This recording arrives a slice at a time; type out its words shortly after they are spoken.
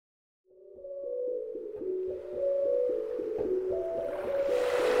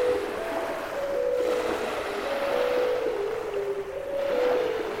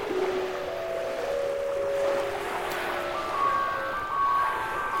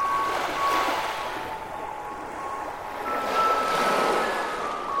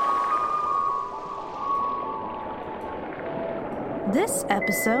This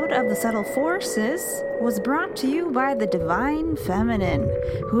episode of The Subtle Forces was brought to you by the Divine Feminine,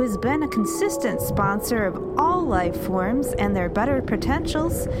 who has been a consistent sponsor of all life forms and their better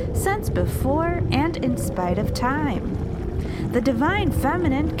potentials since before and in spite of time. The Divine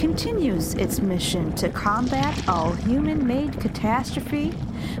Feminine continues its mission to combat all human-made catastrophe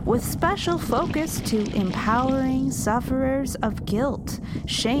with special focus to empowering sufferers of guilt,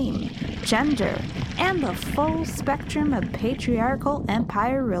 shame, gender, and the full spectrum of patriarchal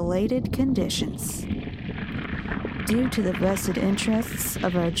empire-related conditions. Due to the vested interests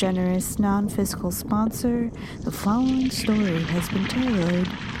of our generous non-fiscal sponsor, the following story has been tailored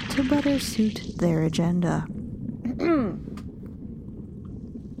to better suit their agenda.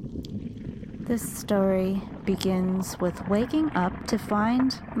 This story begins with waking up to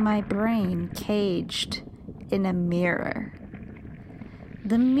find my brain caged in a mirror.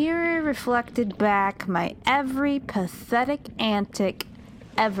 The mirror reflected back my every pathetic antic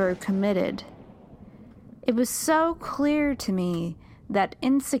ever committed. It was so clear to me that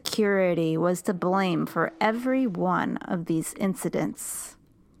insecurity was to blame for every one of these incidents.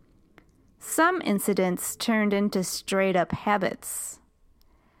 Some incidents turned into straight-up habits.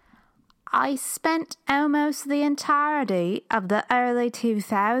 I spent almost the entirety of the early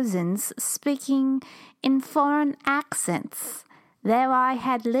 2000s speaking in foreign accents, though I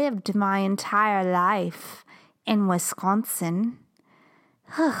had lived my entire life in Wisconsin.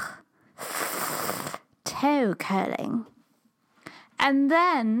 Toe curling. And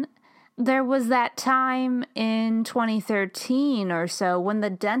then there was that time in 2013 or so when the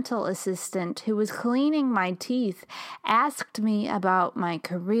dental assistant who was cleaning my teeth asked me about my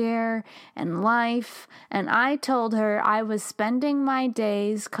career and life, and I told her I was spending my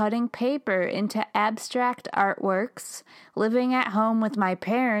days cutting paper into abstract artworks, living at home with my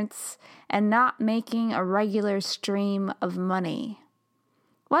parents, and not making a regular stream of money.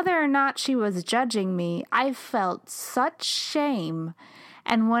 Whether or not she was judging me, I felt such shame.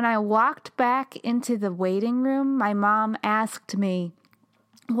 And when I walked back into the waiting room, my mom asked me,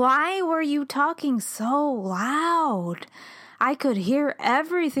 "Why were you talking so loud? I could hear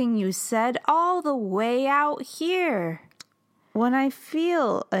everything you said all the way out here." When I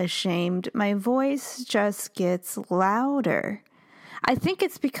feel ashamed, my voice just gets louder. I think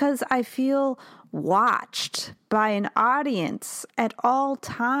it's because I feel watched by an audience at all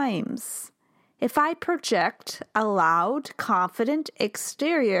times. If I project a loud, confident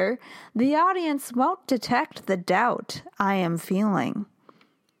exterior, the audience won't detect the doubt I am feeling.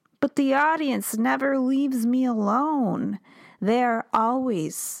 But the audience never leaves me alone. They're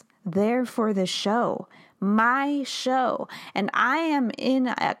always there for the show, my show, and I am in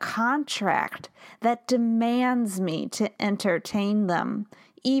a contract that demands me to entertain them,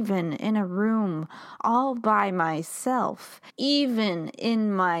 even in a room all by myself, even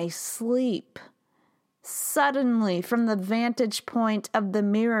in my sleep. Suddenly, from the vantage point of the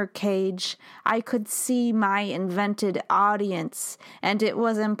mirror cage, I could see my invented audience, and it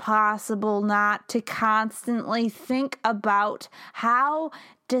was impossible not to constantly think about how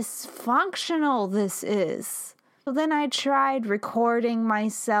dysfunctional this is. So then I tried recording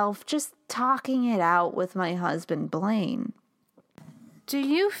myself, just talking it out with my husband, Blaine. Do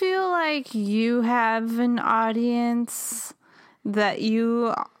you feel like you have an audience that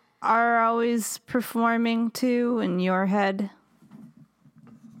you are always performing to in your head?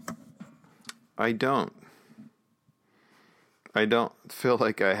 I don't feel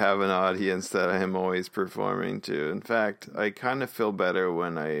like I have an audience that I am always performing to. In fact, I kind of feel better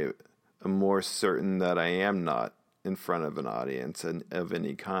when I am more certain that I am not in front of an audience of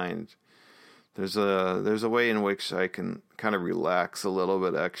any kind. There's a way in which I can kind of relax a little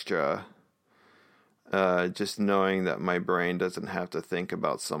bit extra, just knowing that my brain doesn't have to think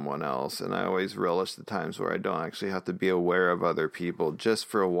about someone else. And I always relish the times where I don't actually have to be aware of other people just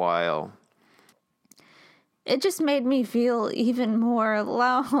for a while. It just made me feel even more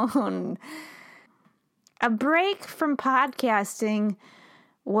alone. A break from podcasting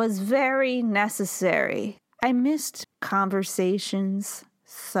was very necessary. I missed conversations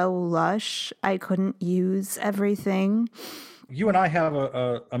so lush I couldn't use everything. You and I have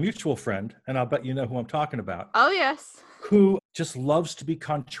a mutual friend, and I'll bet you know who I'm talking about. Oh, yes. Who just loves to be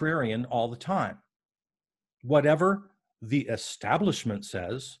contrarian all the time. Whatever the establishment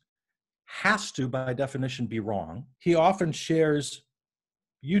says has to, by definition, be wrong. He often shares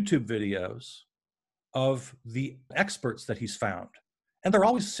YouTube videos of the experts that he's found. And they're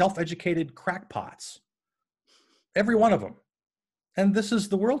always self-educated crackpots. Every one of them. And this is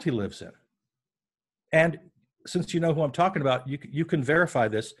the world he lives in. And since you know who I'm talking about, you can verify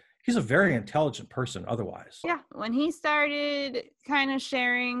this. He's a very intelligent person otherwise. Yeah. When he started kind of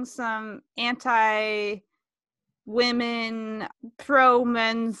sharing some anti-women,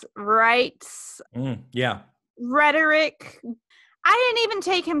 pro-men's rights rhetoric, I didn't even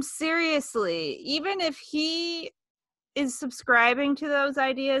take him seriously. Even if he is subscribing to those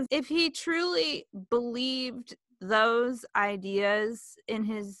ideas, if he truly believed those ideas in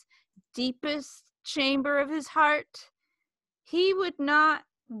his deepest chamber of his heart, he would not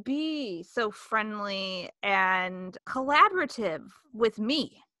be so friendly and collaborative with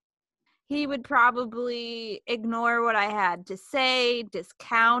me. He would probably ignore what I had to say,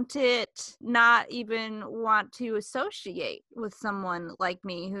 discount it, not even want to associate with someone like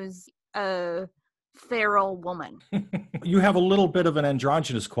me who's a feral woman. You have a little bit of an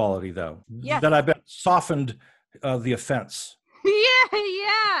androgynous quality, though, that I bet softened the offense.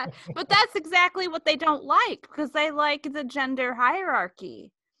 Yeah. But that's exactly what they don't like, because they like the gender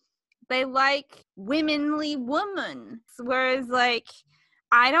hierarchy. They like womanly woman. Whereas, like,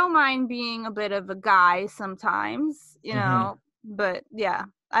 I don't mind being a bit of a guy sometimes, you know, but yeah,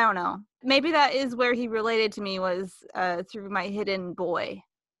 I don't know. Maybe that is where he related to me, was through my hidden boy.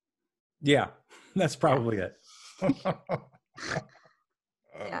 Yeah, that's probably it.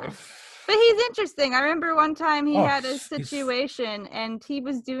 Yeah. But he's interesting. I remember one time he had a situation and he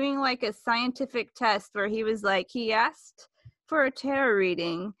was doing like a scientific test where he was like, he asked for a tarot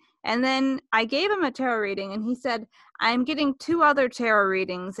reading. And then I gave him a tarot reading and he said, I'm getting 2 other tarot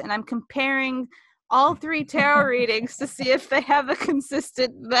readings and I'm comparing all 3 tarot readings to see if they have a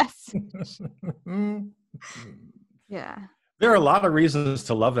consistent message. Yeah. There are a lot of reasons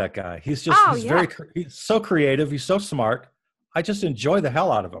to love that guy. He's just, he's so creative. He's so smart. I just enjoy the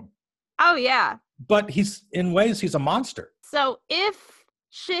hell out of him. Oh, yeah. But in ways, he's a monster. So if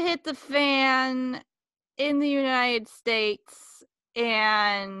shit hit the fan in the United States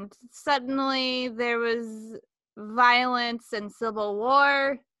and suddenly there was violence and civil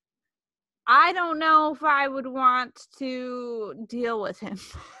war, I don't know if I would want to deal with him.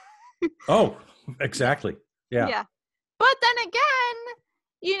 Oh, exactly. Yeah. But then again,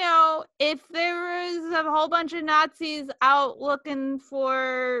 you know, if there was a whole bunch of Nazis out looking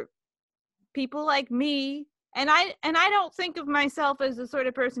for people like me, and I don't think of myself as the sort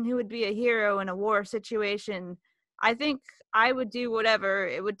of person who would be a hero in a war situation. I think I would do whatever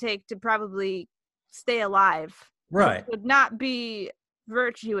it would take to probably stay alive. Right. It would not be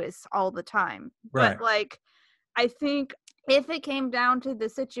virtuous all the time. Right. But like, I think if it came down to the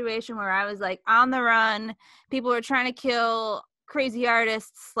situation where I was like on the run, people were trying to kill crazy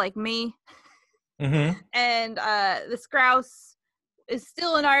artists like me, and the Skrauss is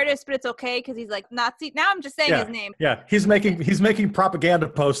still an artist, but it's okay because he's like Nazi. Now I'm just saying his name. Yeah, he's making propaganda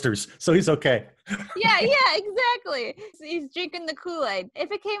posters, so he's okay. Yeah, exactly. He's drinking the Kool-Aid.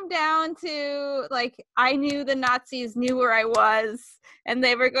 If it came down to like I knew the Nazis knew where I was and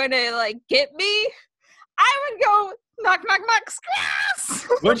they were going to like get me, I would go knock, knock, knock, Skrauss.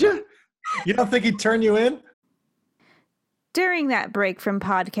 Would you? You don't think he'd turn you in? During that break from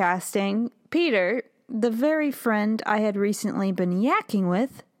podcasting, Peter, the very friend I had recently been yakking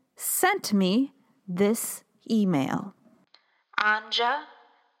with, sent me this email. Anja,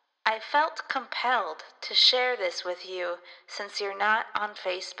 I felt compelled to share this with you since you're not on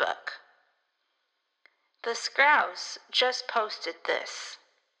Facebook. The Skrauss just posted this.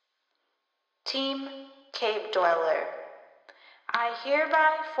 Team Cave Dweller, I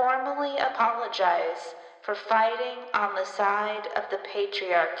hereby formally apologize for fighting on the side of the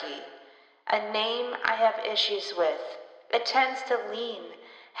patriarchy, a name I have issues with. It tends to lean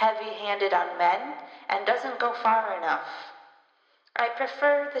heavy-handed on men and doesn't go far enough. I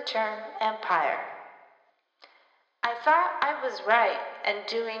prefer the term empire. I thought I was right and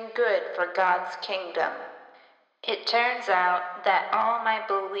doing good for God's kingdom. It turns out that all my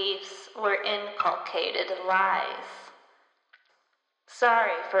beliefs were inculcated lies.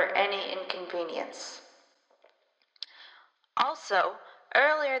 Sorry for any inconvenience. Also,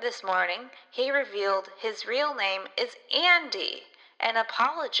 earlier this morning, he revealed his real name is Andy and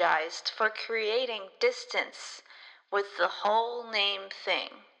apologized for creating distance with the whole name thing.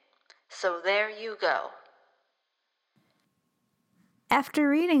 So there you go. After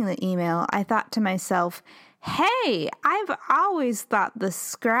reading the email, I thought to myself, hey, I've always thought the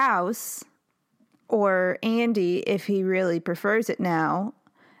Skrauss, or Andy if he really prefers it now,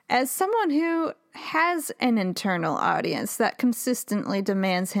 as someone who has an internal audience that consistently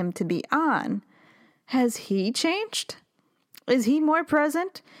demands him to be on. Has he changed? Is he more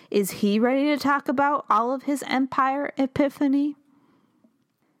present? Is he ready to talk about all of his empire epiphany?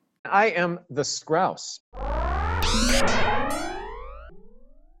 I am the Skrauss.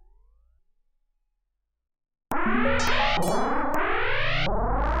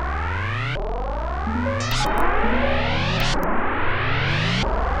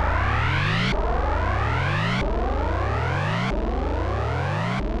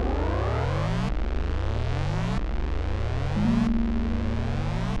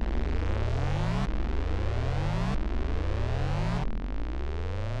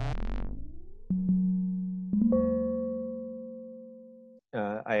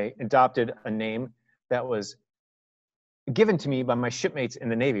 I adopted a name that was given to me by my shipmates in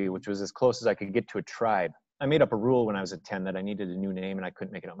the Navy, which was as close as I could get to a tribe. I made up a rule when I was at 10 that I needed a new name and I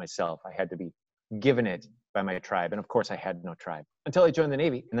couldn't make it up myself. I had to be given it by my tribe. And of course I had no tribe until I joined the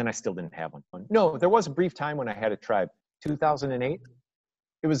Navy, and then I still didn't have one. No, there was a brief time when I had a tribe. 2008,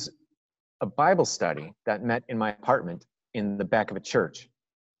 it was a Bible study that met in my apartment in the back of a church.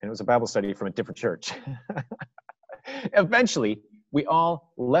 And it was a Bible study from a different church. Eventually, we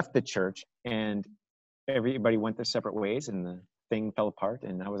all left the church and everybody went their separate ways and the thing fell apart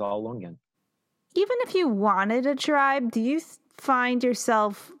and I was all alone again. Even if you wanted a tribe, do you find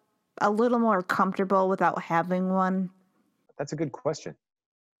yourself a little more comfortable without having one? That's a good question.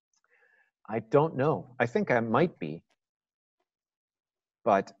 I don't know. I think I might be,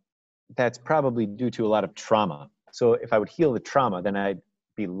 but that's probably due to a lot of trauma. So if I would heal the trauma, then I'd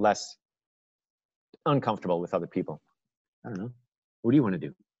be less uncomfortable with other people. I don't know. What do you want to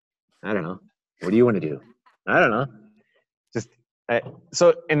do? I don't know. What do you want to do? I don't know.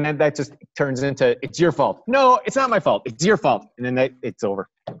 And then that just turns into, it's your fault. No, it's not my fault. It's your fault. And then it's over.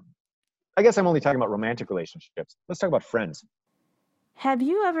 I guess I'm only talking about romantic relationships. Let's talk about friends. Have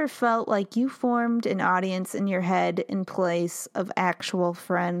you ever felt like you formed an audience in your head in place of actual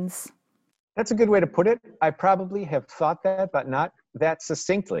friends? That's a good way to put it. I probably have thought that, but not that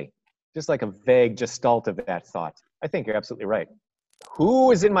succinctly. Just like a vague gestalt of that thought. I think you're absolutely right.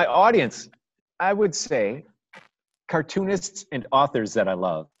 Who is in my audience? I would say cartoonists and authors that I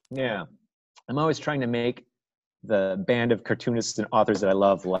love. Yeah. I'm always trying to make the band of cartoonists and authors that I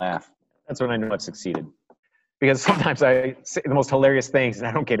love laugh. That's when I know I've succeeded. Because sometimes I say the most hilarious things and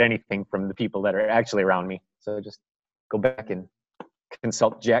I don't get anything from the people that are actually around me. So I just go back and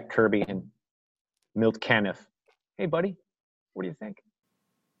consult Jack Kirby and Milt Caniff. Hey, buddy, what do you think?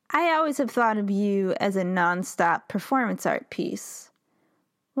 I always have thought of you as a nonstop performance art piece.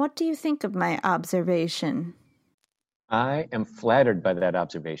 What do you think of my observation? I am flattered by that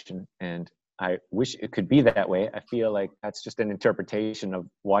observation, and I wish it could be that way. I feel like that's just an interpretation of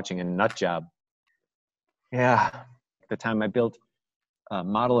watching a nut job. Yeah, at the time I built a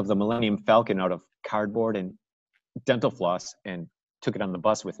model of the Millennium Falcon out of cardboard and dental floss and took it on the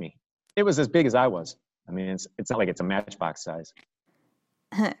bus with me. It was as big as I was. I mean, it's not like it's a Matchbox size.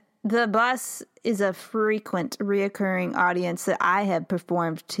 The bus is a frequent, reoccurring audience that I have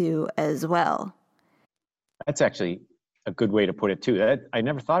performed to as well. That's actually a good way to put it, too. I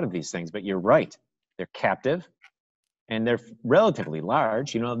never thought of these things, but you're right. They're captive, and they're relatively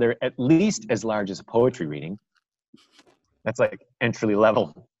large. You know, they're at least as large as a poetry reading. That's like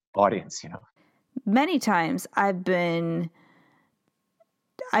entry-level audience, you know. Many times I've been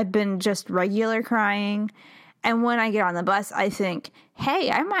just regular crying. And when I get on the bus, I think,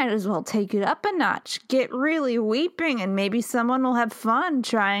 hey, I might as well take it up a notch, get really weeping, and maybe someone will have fun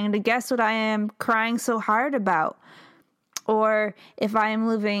trying to guess what I am crying so hard about. Or if I am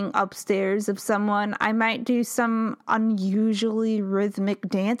living upstairs of someone, I might do some unusually rhythmic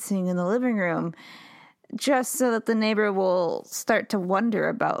dancing in the living room, just so that the neighbor will start to wonder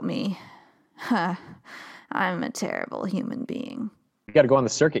about me. I'm a terrible human being. You got to go on the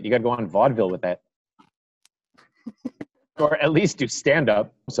circuit. You got to go on vaudeville with that. Or at least do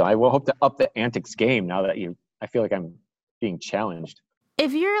stand-up. So I will hope to up the antics game now that I feel like I'm being challenged.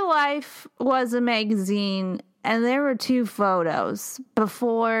 If your life was a magazine and there were two photos,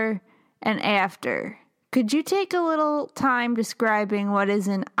 before and after, could you take a little time describing what is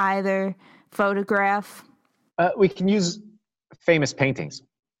in either photograph? We can use famous paintings.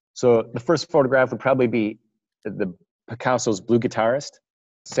 So the first photograph would probably be the Picasso's Blue Guitarist.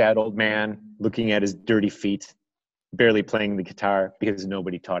 Sad old man looking at his dirty feet, barely playing the guitar because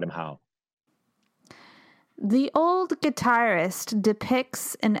nobody taught him how. The old guitarist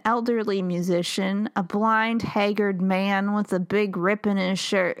depicts an elderly musician, a blind, haggard man with a big rip in his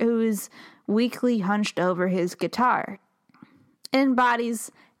shirt who is weakly hunched over his guitar. It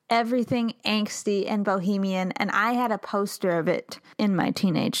embodies everything angsty and bohemian, and I had a poster of it in my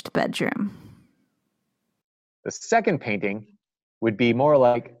teenaged bedroom. The second painting would be more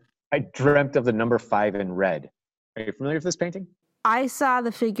like, I dreamt of the number 5 in red. Are you familiar with this painting? I saw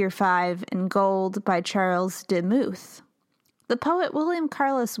the figure 5 in gold by Charles de Muth. The poet William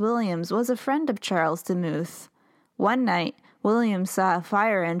Carlos Williams was a friend of Charles de Muth. One night, Williams saw a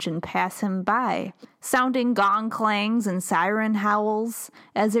fire engine pass him by, sounding gong clangs and siren howls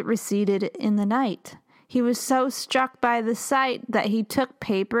as it receded in the night. He was so struck by the sight that he took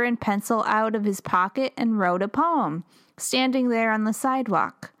paper and pencil out of his pocket and wrote a poem, standing there on the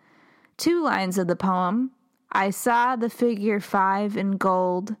sidewalk. 2 lines of the poem: I saw the figure 5 in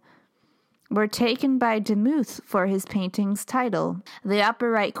gold. were taken by Demuth for his painting's title. The upper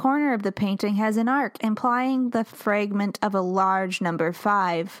right corner of the painting has an arc, implying the fragment of a large number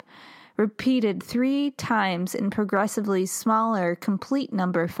 5, repeated 3 times in progressively smaller, complete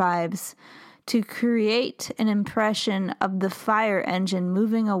number 5s, to create an impression of the fire engine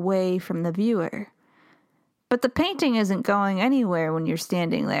moving away from the viewer. But the painting isn't going anywhere when you're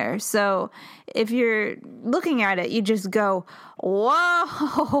standing there. So if you're looking at it, you just go,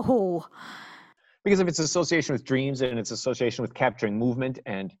 whoa! Because of its association with dreams and its association with capturing movement,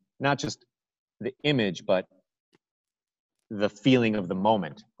 and not just the image, but the feeling of the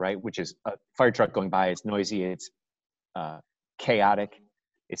moment, right? Which is a fire truck going by. It's noisy. It's chaotic.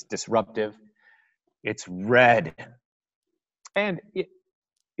 It's disruptive. It's red. And it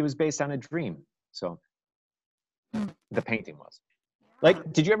was based on a dream. So the painting was.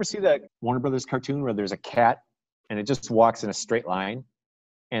 Like, did you ever see the Warner Brothers cartoon where there's a cat and it just walks in a straight line?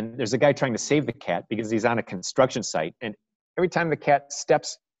 And there's a guy trying to save the cat because he's on a construction site. And every time the cat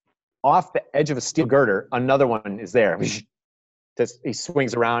steps off the edge of a steel girder, another one is there. He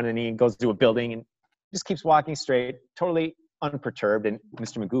swings around and he goes to a building and just keeps walking straight, totally unperturbed. And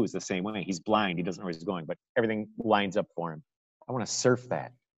Mr. Magoo is the same way. He's blind. He doesn't know where he's going, but everything lines up for him. I want to surf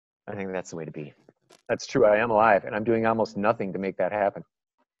that. I think that's the way to be. That's true. I am alive, and I'm doing almost nothing to make that happen.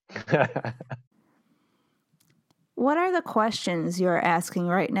 What are the questions you're asking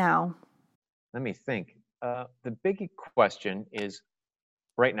right now? Let me think. The big question is,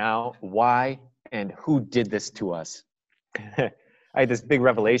 right now, why and who did this to us? I had this big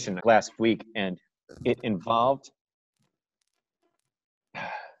revelation last week, and it involved...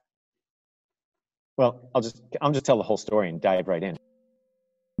 Well, I'll just tell the whole story and dive right in.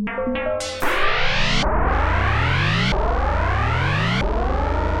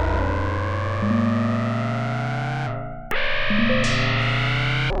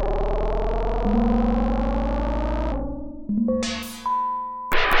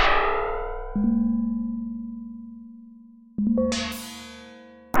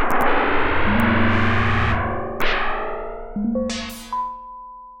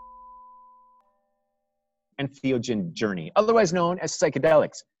 Entheogen journey, otherwise known as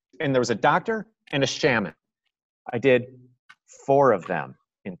psychedelics. And there was a doctor and a shaman. I did 4 of them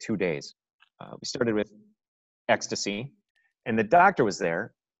in 2 days. We started with ecstasy, and the doctor was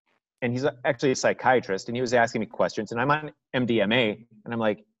there, and he's actually a psychiatrist, and he was asking me questions, and I'm on MDMA, and I'm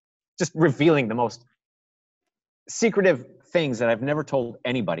like, just revealing the most secretive things that I've never told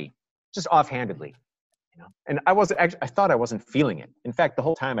anybody, just offhandedly. You know? And I thought I wasn't feeling it. In fact, the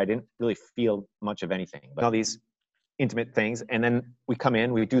whole time I didn't really feel much of anything, but all these intimate things. And then we come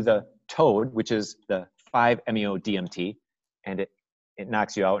in, we do the toad, which is the 5-MeO-DMT, and it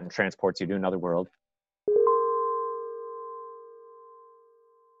knocks you out and transports you to another world.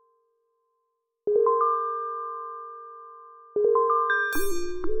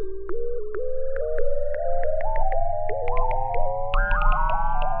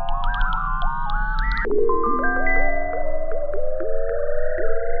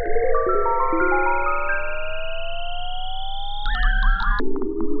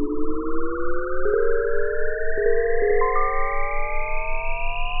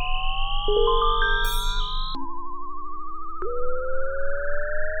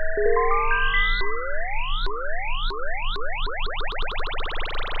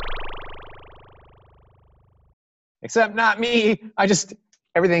 Except not me.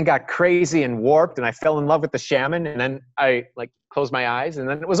 Everything got crazy and warped, and I fell in love with the shaman, and then I closed my eyes, and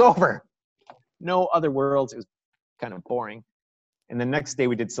then it was over. No other worlds. It was kind of boring. And the next day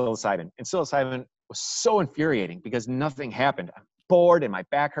we did psilocybin, and psilocybin was so infuriating because nothing happened. I'm bored, and my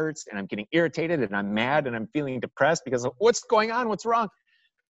back hurts, and I'm getting irritated, and I'm mad, and I'm feeling depressed because of what's going on, what's wrong.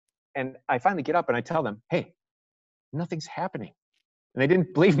 And I finally get up and I tell them, hey, nothing's happening. And they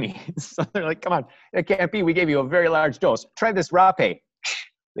didn't believe me. So they're like, come on, that can't be. We gave you a very large dose. Try this rape.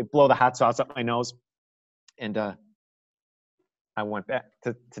 They blow the hot sauce up my nose. And I went back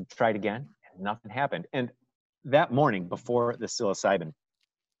to try it again, and nothing happened. And that morning before the psilocybin,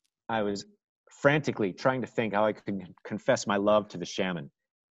 I was frantically trying to think how I could confess my love to the shaman,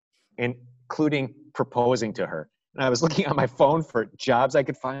 including proposing to her. And I was looking on my phone for jobs I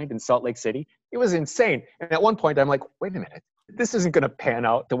could find in Salt Lake City. It was insane. And at one point, I'm like, wait a minute. This isn't going to pan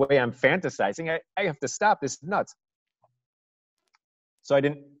out the way I'm fantasizing. I have to stop. This is nuts. So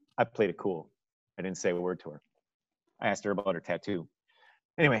I played it cool. I didn't say a word to her. I asked her about her tattoo.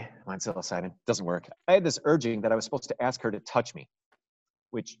 Anyway, I'm on psilocybin. Doesn't work. I had this urging that I was supposed to ask her to touch me,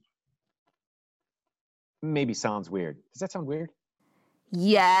 which maybe sounds weird. Does that sound weird?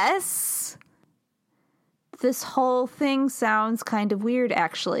 Yes. This whole thing sounds kind of weird,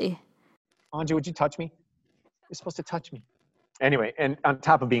 actually. Anja, would you touch me? You're supposed to touch me. Anyway, and on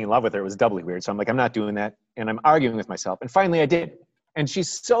top of being in love with her, it was doubly weird. So I'm like, I'm not doing that. And I'm arguing with myself. And finally I did. And she's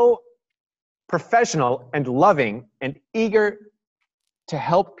so professional and loving and eager to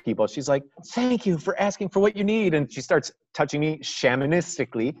help people. She's like, thank you for asking for what you need. And she starts touching me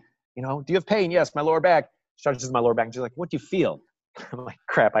shamanistically. You know, do you have pain? Yes, my lower back. She touches my lower back. And she's like, what do you feel? I'm like,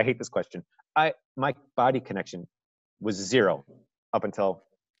 crap, I hate this question. My body connection was zero up until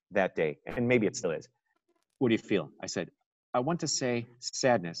that day. And maybe it still is. What do you feel? I said, I want to say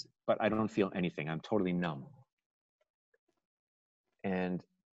sadness, but I don't feel anything. I'm totally numb. And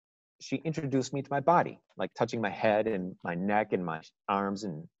she introduced me to my body, like touching my head and my neck and my arms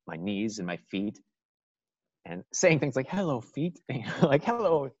and my knees and my feet, and saying things like, hello, feet, like,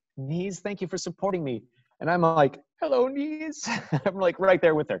 hello, knees, thank you for supporting me. And I'm like, hello, knees. I'm like right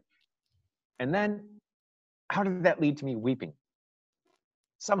there with her. And then how did that lead to me weeping?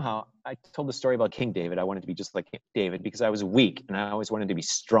 Somehow I told the story about King David. I wanted to be just like David because I was weak and I always wanted to be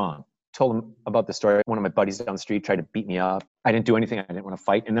strong. Told him about the story. One of my buddies down the street tried to beat me up. I didn't do anything. I didn't want to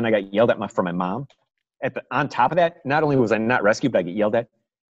fight. And then I got yelled at from my mom. On top of that, not only was I not rescued, but I get yelled at.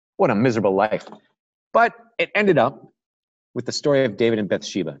 What a miserable life. But it ended up with the story of David and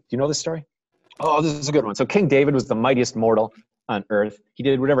Bathsheba. Do you know this story? Oh, this is a good one. So King David was the mightiest mortal on earth. He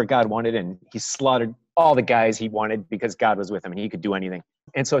did whatever God wanted, and he slaughtered all the guys he wanted because God was with him and he could do anything.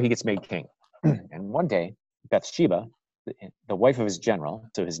 And so he gets made king. And one day, Bathsheba, the wife of his general,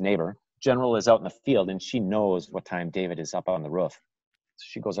 so his neighbor, general is out in the field and she knows what time David is up on the roof. So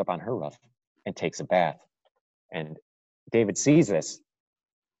she goes up on her roof and takes a bath. And David sees this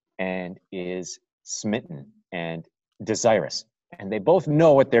and is smitten and desirous. And they both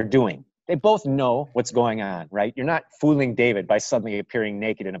know what they're doing. They both know what's going on, right? You're not fooling David by suddenly appearing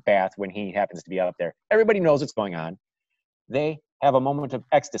naked in a bath when he happens to be up there. Everybody knows what's going on. They have a moment of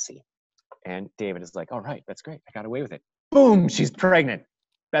ecstasy. And David is like, all right, that's great. I got away with it. Boom, she's pregnant.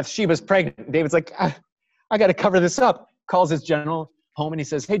 Bathsheba's pregnant. David's like, I got to cover this up. Calls his general home and he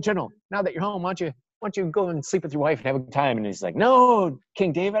says, hey, general, now that you're home, why don't you go and sleep with your wife and have a good time? And he's like, no,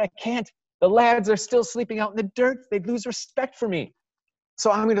 King David, I can't. The lads are still sleeping out in the dirt. They'd lose respect for me.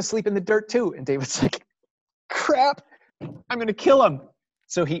 So I'm going to sleep in the dirt too. And David's like, crap, I'm going to kill him.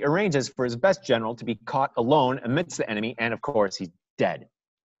 So he arranges for his best general to be caught alone amidst the enemy. And of course, he's dead.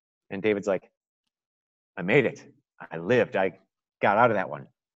 And David's like, I made it. I lived. I got out of that one.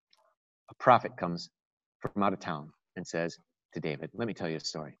 A prophet comes from out of town and says to David, let me tell you a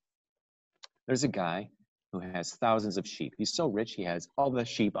story. There's a guy who has thousands of sheep. He's so rich, he has all the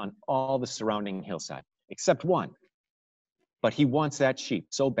sheep on all the surrounding hillside, except one. But he wants that sheep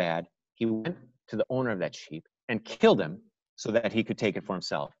so bad, he went to the owner of that sheep and killed him so that he could take it for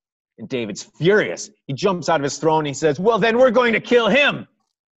himself. And David's furious. He jumps out of his throne and he says, well, then we're going to kill him.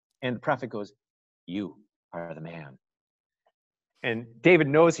 And the prophet goes, you are the man. And David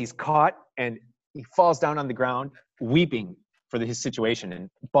knows he's caught and he falls down on the ground weeping for his situation and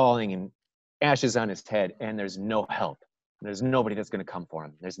bawling and ashes on his head. And there's no help. There's nobody that's going to come for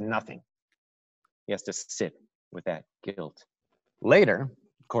him. There's nothing. He has to sit with that guilt. Later,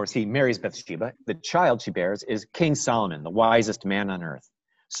 of course, he marries Bathsheba. The child she bears is King Solomon, the wisest man on earth.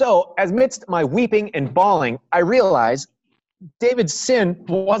 So, amidst my weeping and bawling, I realized David's sin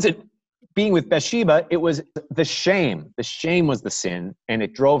wasn't being with Bathsheba, it was the shame. The shame was the sin, and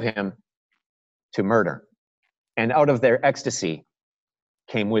it drove him to murder. And out of their ecstasy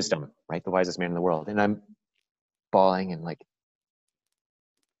came wisdom, right? The wisest man in the world. And I'm bawling and like,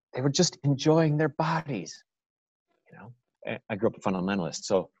 they were just enjoying their bodies, you know? I grew up a fundamentalist,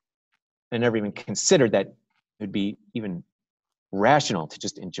 so I never even considered that it would be even rational to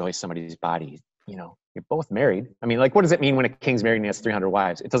just enjoy somebody's body. You know, you're both married. I mean, like, what does it mean when a king's married and he has 300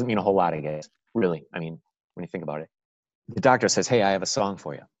 wives? It doesn't mean a whole lot, I guess, really. I mean, when you think about it. The doctor says, hey, I have a song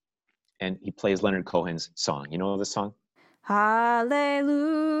for you. And he plays Leonard Cohen's song. You know this song? Hallelujah.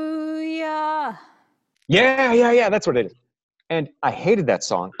 Yeah, that's what it is. And I hated that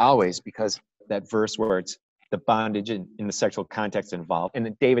song always because that verse where it's the bondage in the sexual context involved. And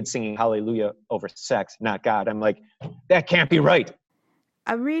then David singing hallelujah over sex, not God. I'm like, that can't be right.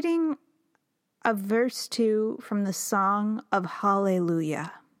 I'm reading a verse 2 from the Song of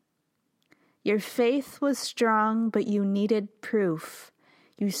Hallelujah. Your faith was strong, but you needed proof.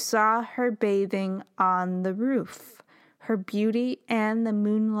 You saw her bathing on the roof. Her beauty and the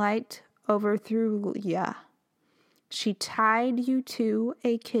moonlight overthrew ya. She tied you to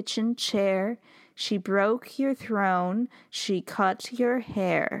a kitchen chair. She broke your throne. She cut your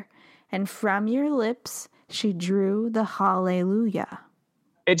hair. And from your lips she drew the hallelujah.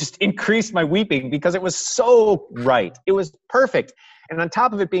 It just increased my weeping because it was so right. It was perfect. And on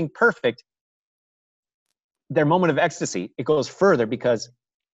top of it being perfect, their moment of ecstasy, it goes further because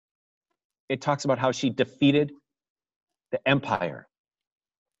it talks about how she defeated the empire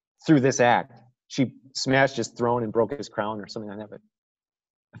through this act. She smashed his throne and broke his crown or something like that. But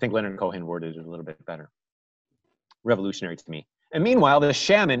I think Leonard Cohen worded it a little bit better. Revolutionary to me. And meanwhile, the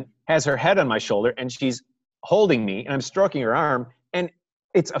shaman has her head on my shoulder and she's holding me and I'm stroking her arm. And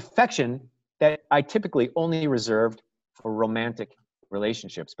it's affection that I typically only reserved for romantic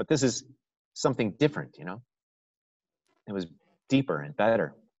relationships. But this is something different, you know? It was deeper and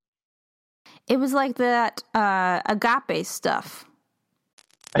better. It was like that agape stuff.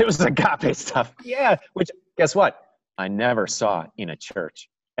 It was agape stuff. Yeah, which, guess what? I never saw in a church,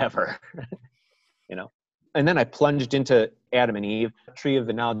 ever. You know? And then I plunged into Adam and Eve. The tree of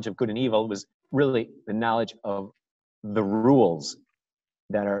the knowledge of good and evil was really the knowledge of the rules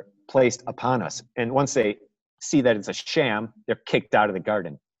that are placed upon us. And once they see that it's a sham, they're kicked out of the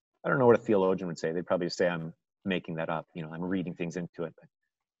garden. I don't know what a theologian would say. They'd probably say I'm making that up. You know, I'm reading things into it. But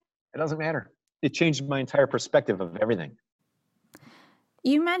it doesn't matter. It changed my entire perspective of everything.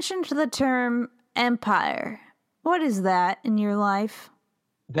 You mentioned the term empire. What is that in your life?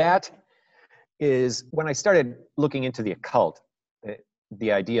 That is when I started looking into the occult,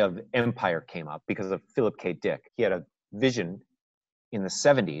 the idea of empire came up because of Philip K. Dick. He had a vision in the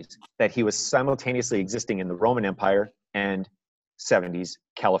 70s that he was simultaneously existing in the Roman Empire and 70s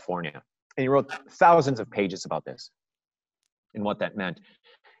California. And he wrote thousands of pages about this and what that meant.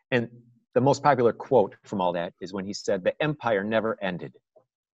 And the most popular quote from all that is when he said, the empire never ended.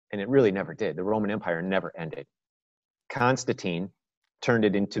 And it really never did. The Roman Empire never ended. Constantine turned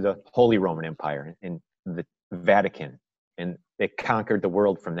it into the Holy Roman Empire and the Vatican, and it conquered the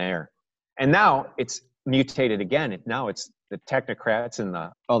world from there. And now it's mutated again. Now it's the technocrats and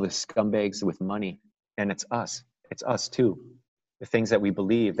all the scumbags with money, and it's us. It's us too. The things that we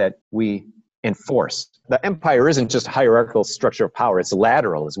believe that we enforce. The empire isn't just a hierarchical structure of power, it's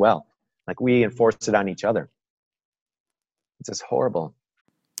lateral as well. Like we enforce it on each other. It's just horrible.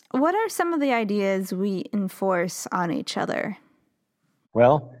 What are some of the ideas we enforce on each other?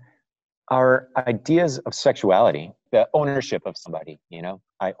 Well, our ideas of sexuality, the ownership of somebody, you know,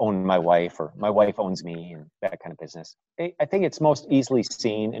 I own my wife or my wife owns me and that kind of business. I think it's most easily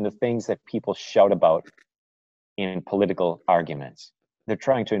seen in the things that people shout about in political arguments. They're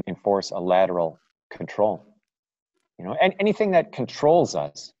trying to enforce a lateral control, you know, and anything that controls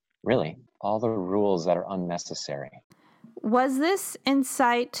us, really, all the rules that are unnecessary. Was this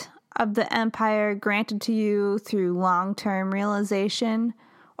insight of the empire granted to you through long-term realization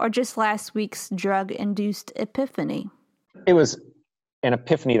or just last week's drug-induced epiphany? It was an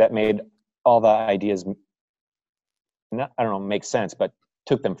epiphany that made all the ideas, make sense, but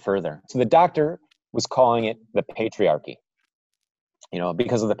took them further. So the doctor was calling it the patriarchy. You know,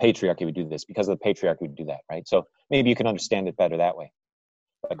 because of the patriarchy we do this, because of the patriarchy we do that, right? So maybe you can understand it better that way,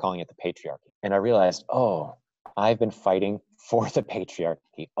 by calling it the patriarchy. And I realized, I've been fighting for the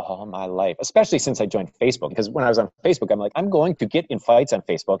patriarchy all my life, especially since I joined Facebook. Because when I was on Facebook, I'm like, I'm going to get in fights on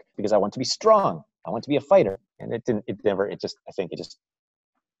Facebook because I want to be strong. I want to be a fighter. And I think it just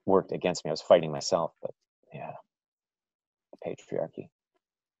worked against me. I was fighting myself, but yeah, the patriarchy.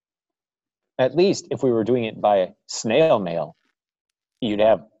 At least if we were doing it by snail mail, you'd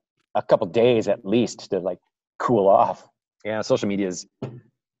have a couple days at least to like cool off. Yeah, social media has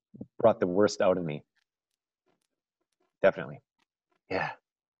brought the worst out of me. Definitely. Yeah.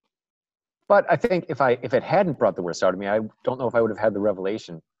 But I think if it hadn't brought the worst out of me, I don't know if I would have had the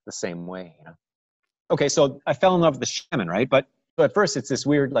revelation the same way, you know. Okay, so I fell in love with the shaman, right? But at first it's this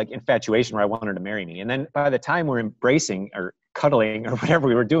weird like infatuation where I wanted to marry me. And then by the time we're embracing or cuddling or whatever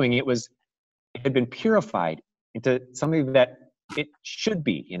we were doing, it had been purified into something that it should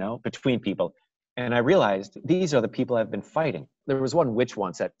be, you know, between people. And I realized these are the people I've been fighting. There was one witch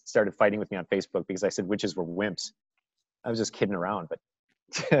once that started fighting with me on Facebook because I said witches were wimps. I was just kidding around, but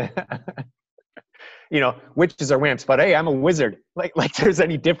you know, witches are wimps, but hey, I'm a wizard. Like there's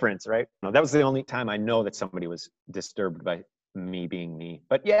any difference, right? No, that was the only time I know that somebody was disturbed by me being me.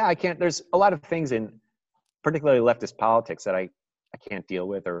 But yeah, there's a lot of things in particularly leftist politics that I can't deal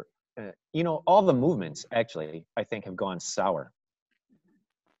with, or you know, all the movements actually I think have gone sour.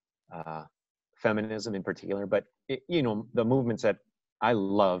 Feminism in particular, but you know, the movements that I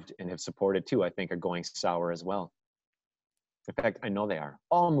loved and have supported too, I think are going sour as well. In fact, I know they are.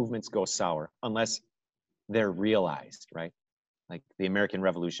 All movements go sour unless they're realized, right? Like the American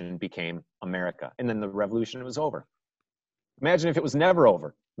Revolution became America, and then the revolution was over. Imagine if it was never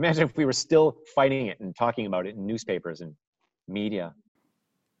over. Imagine if we were still fighting it and talking about it in newspapers and media.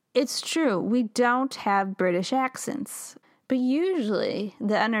 It's true. We don't have British accents. But usually,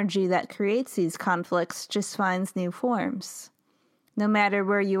 the energy that creates these conflicts just finds new forms. No matter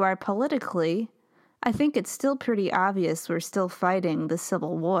where you are politically, I think it's still pretty obvious we're still fighting the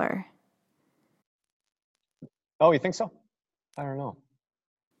Civil War. Oh, you think so? I don't know.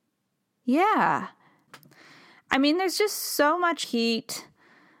 Yeah. I mean, there's just so much heat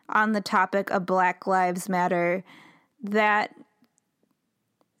on the topic of Black Lives Matter that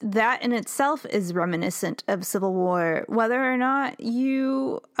in itself is reminiscent of Civil War, whether or not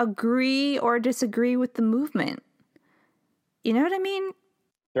you agree or disagree with the movement. You know what I mean?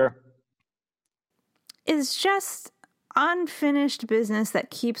 Sure. It's just unfinished business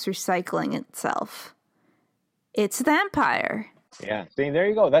that keeps recycling itself. It's the empire. Yeah. See, there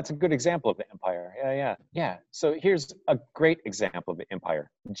you go. That's a good example of the empire. Yeah. So here's a great example of the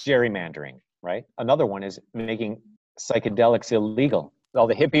empire. Gerrymandering, right? Another one is making psychedelics illegal. All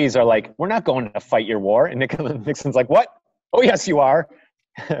the hippies are like, we're not going to fight your war. And Nixon's like, what? Oh, yes, you are.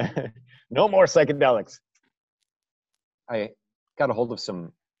 No more psychedelics. I got a hold of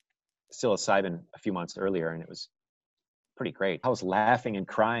some psilocybin a few months earlier, and it was pretty great. I was laughing and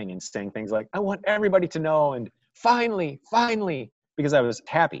crying and saying things like, I want everybody to know, and finally, because I was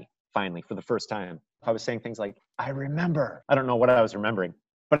happy, finally, for the first time. I was saying things like, I remember. I don't know what I was remembering,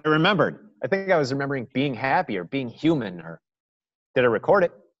 but I remembered. I think I was remembering being happy or being human. Or did I record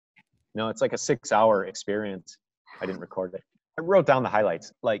it? No, it's like a 6-hour experience. I didn't record it. I wrote down the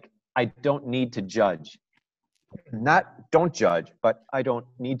highlights. Like, I don't need to judge. Not don't judge, but I don't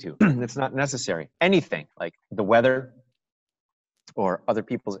need to. It's not necessary. Anything, like the weather or other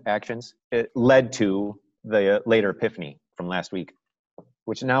people's actions, it led to the later epiphany from last week,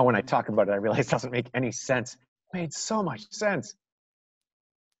 which now when I talk about it, I realize doesn't make any sense. It made so much sense.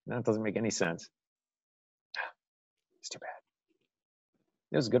 Now it doesn't make any sense. It's too bad.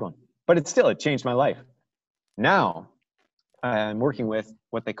 It was a good one. But it changed my life. Now I'm working with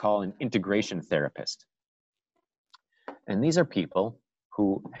what they call an integration therapist. And these are people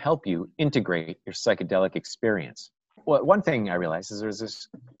who help you integrate your psychedelic experience. Well, one thing I realized is there's this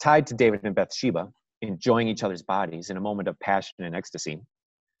tied to David and Bathsheba enjoying each other's bodies in a moment of passion and ecstasy.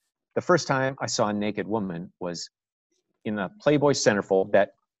 The first time I saw a naked woman was in a Playboy centerfold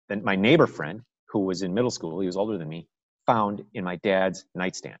that my neighbor friend, who was in middle school, he was older than me, found in my dad's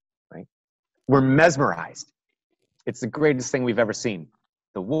nightstand, right? We're mesmerized. It's the greatest thing we've ever seen.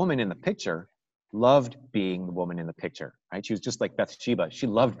 The woman in the picture loved being the woman in the picture, right? She was just like Bathsheba. She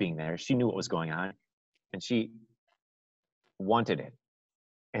loved being there. She knew what was going on, and she wanted it.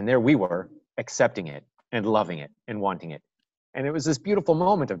 And there we were, accepting it and loving it and wanting it. And it was this beautiful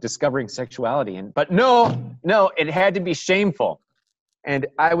moment of discovering sexuality. But no, it had to be shameful. And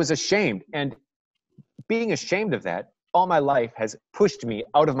I was ashamed. And being ashamed of that all my life has pushed me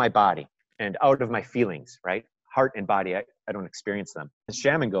out of my body and out of my feelings, right? Heart and body, I don't experience them. The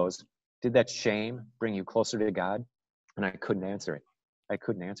shaman goes, did that shame bring you closer to God? And I couldn't answer it. I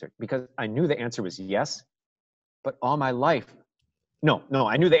couldn't answer it because I knew the answer was yes, but all my life, no,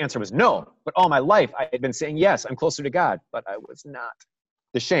 I knew the answer was no, but all my life I had been saying, yes, I'm closer to God, but I was not.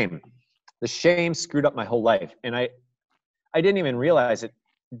 The shame screwed up my whole life. And I didn't even realize it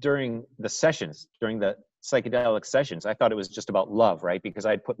during the sessions, during the psychedelic sessions. I thought it was just about love, right? Because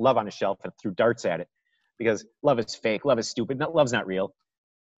I'd put love on a shelf and threw darts at it because love is fake, love is stupid, love's not real.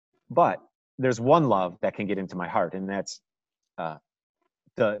 But there's one love that can get into my heart, and that's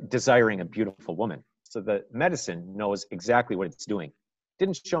the desiring a beautiful woman. So the medicine knows exactly what it's doing.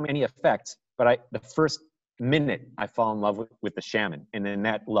 Didn't show me any effects, but the first minute I fall in love with the shaman, and then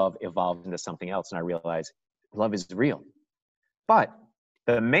that love evolved into something else, and I realized love is real. But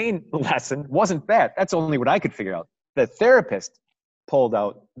the main lesson wasn't that. That's only what I could figure out. The therapist pulled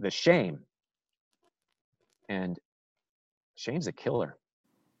out the shame, and shame's a killer.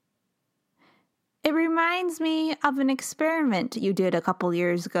 It reminds me of an experiment you did a couple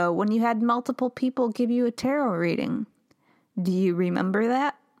years ago when you had multiple people give you a tarot reading. Do you remember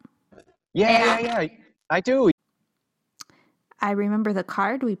that? Yeah. I do. I remember the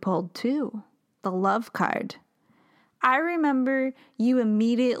card we pulled too, the love card. I remember you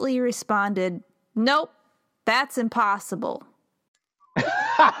immediately responded, nope, that's impossible.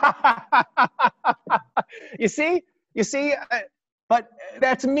 You see, but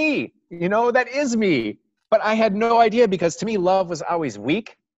that's me. That is me. But I had no idea because to me, love was always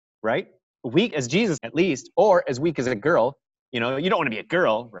weak, right? Weak as Jesus, at least, or as weak as a girl. You don't want to be a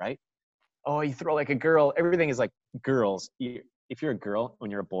girl, right? Oh, you throw like a girl. Everything is like girls. If you're a girl,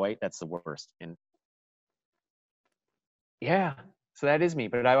 when you're a boy, that's the worst. And yeah, so that is me.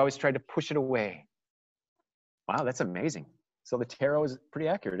 But I always tried to push it away. Wow, that's amazing. So the tarot is pretty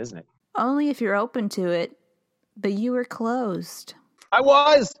accurate, isn't it? Only if you're open to it. But you were closed. I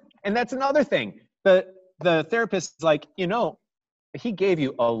was. And that's another thing. The therapist is like, he gave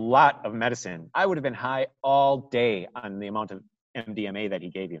you a lot of medicine. I would have been high all day on the amount of MDMA that he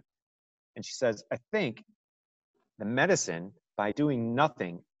gave you. And she says, I think the medicine, by doing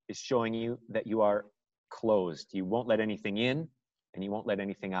nothing, is showing you that you are closed. You won't let anything in, and you won't let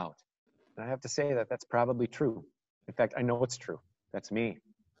anything out. And I have to say that that's probably true. In fact, I know it's true. That's me.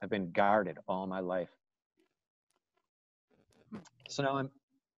 I've been guarded all my life. So now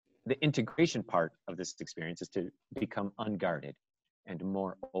the integration part of this experience is to become unguarded and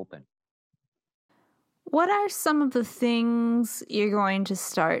more open. What are some of the things you're going to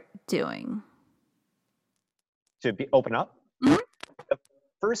start doing? To open up? Mm-hmm. The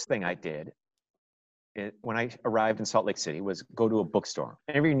first thing I did when I arrived in Salt Lake City was go to a bookstore.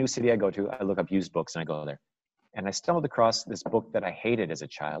 Every new city I go to, I look up used books and I go there. And I stumbled across this book that I hated as a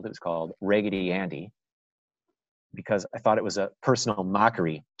child. It was called Raggedy Andy, because I thought it was a personal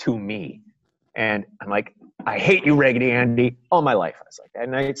mockery to me. And I'm like, I hate you, Raggedy Andy, all my life. I was like,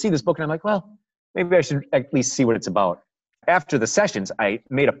 and I see this book and I'm like, well, maybe I should at least see what it's about. After the sessions, I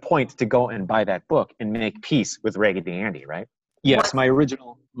made a point to go and buy that book and make peace with Raggedy Andy, right? Yes, my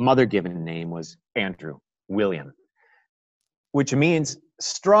original mother-given name was Andrew William, which means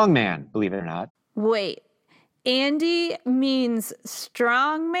strong man, believe it or not. Wait, Andy means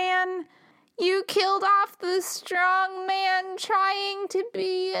strong man? You killed off the strong man trying to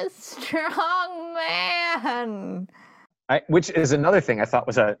be a strong man. Which is another thing I thought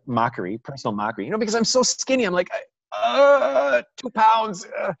was a mockery, personal mockery. Because I'm so skinny. I'm like, 2 pounds.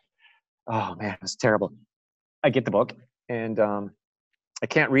 Oh, man, it's terrible. I get the book, and I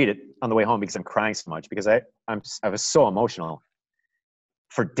can't read it on the way home because I'm crying so much, because I was so emotional.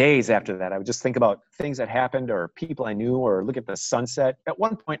 For days after that, I would just think about things that happened or people I knew, or look at the sunset. At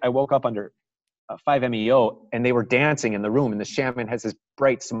one point, I woke up under 5-MeO, and they were dancing in the room, and the shaman has this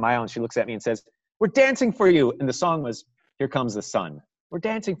bright smile, and she looks at me and says, "We're dancing for you." And the song was, "Here Comes the Sun." We're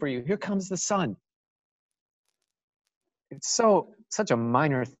dancing for you. Here comes the sun. It's such a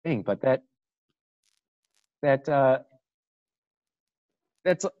minor thing, but that's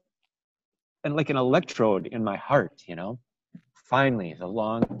like an electrode in my heart, Finally, the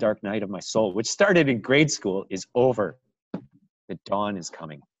long, dark night of my soul, which started in grade school, is over. The dawn is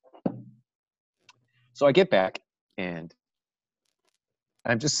coming. So I get back, and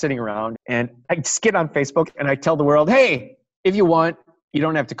I'm just sitting around, and I just get on Facebook, and I tell the world, hey, if you want, you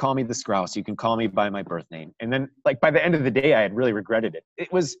don't have to call me the Skrauss. You can call me by my birth name. And then, by the end of the day, I had really regretted it.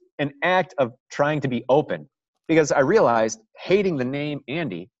 It was an act of trying to be open, because I realized hating the name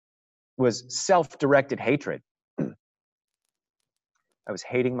Andy was self-directed hatred. I was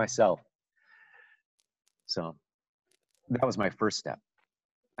hating myself. So that was my first step.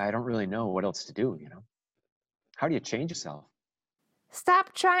 I don't really know what else to do, How do you change yourself?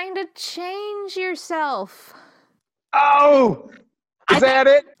 Stop trying to change yourself. Oh, is that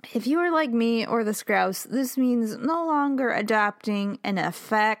it? If you are like me or the Skrauss, this means no longer adopting an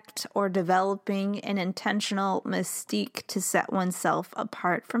effect or developing an intentional mystique to set oneself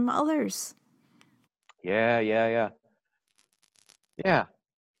apart from others. Yeah,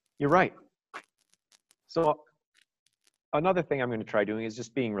 you're right. So another thing I'm going to try doing is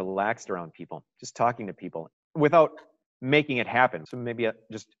just being relaxed around people, just talking to people without making it happen. So maybe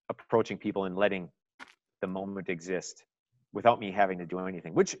just approaching people and letting the moment exist without me having to do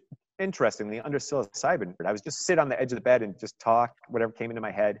anything, which interestingly, under psilocybin, I was just sit on the edge of the bed and just talk whatever came into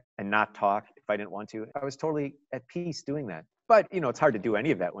my head and not talk if I didn't want to. I was totally at peace doing that. But, it's hard to do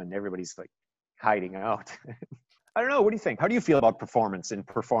any of that when everybody's hiding out. I don't know. What do you think? How do you feel about performance and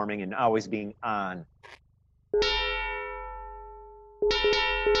performing and always being on?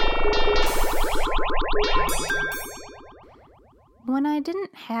 When I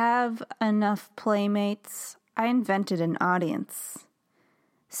didn't have enough playmates, I invented an audience.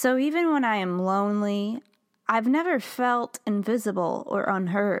 So even when I am lonely, I've never felt invisible or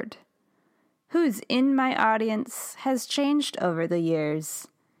unheard. Who's in my audience has changed over the years.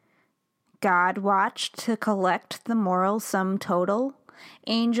 God watched to collect the moral sum total.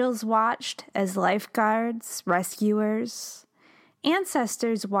 Angels watched as lifeguards, rescuers.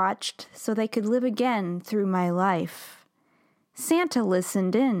 Ancestors watched so they could live again through my life. Santa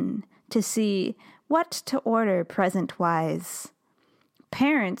listened in to see what to order present-wise.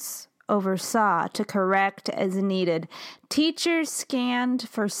 Parents oversaw to correct as needed. Teachers scanned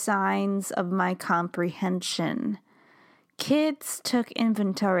for signs of my comprehension. Kids took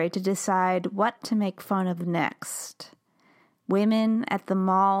inventory to decide what to make fun of next. Women at the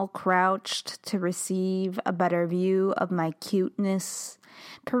mall crouched to receive a better view of my cuteness.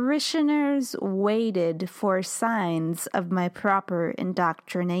 Parishioners waited for signs of my proper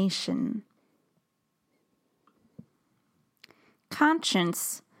indoctrination.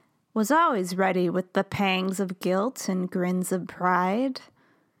 Conscience was always ready with the pangs of guilt and grins of pride.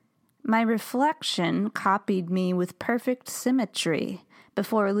 My reflection copied me with perfect symmetry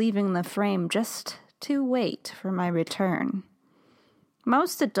before leaving the frame just to wait for my return.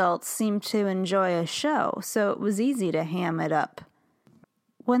 Most adults seemed to enjoy a show, so it was easy to ham it up.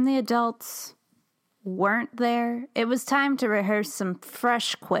 When the adults weren't there, it was time to rehearse some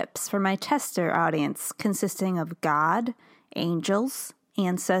fresh quips for my tester audience, consisting of God, angels,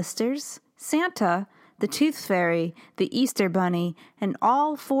 ancestors, Santa, the Tooth Fairy, the Easter Bunny, and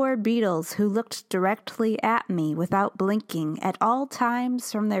all 4 beetles who looked directly at me without blinking at all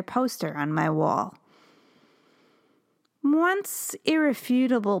times from their poster on my wall. Once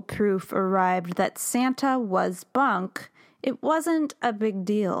irrefutable proof arrived that Santa was bunk, it wasn't a big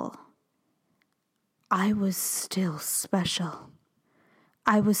deal. I was still special.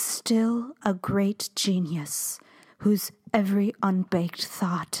 I was still a great genius whose every unbaked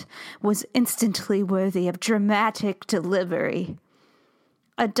thought was instantly worthy of dramatic delivery.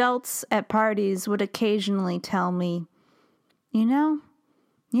 Adults at parties would occasionally tell me, "You know,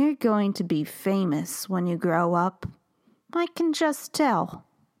 you're going to be famous when you grow up. I can just tell."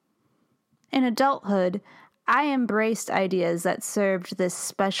 In adulthood, I embraced ideas that served this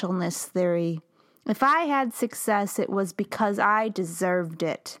specialness theory. If I had success, it was because I deserved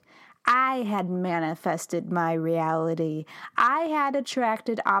it. I had manifested my reality. I had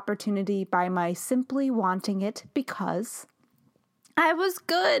attracted opportunity by my simply wanting it because I was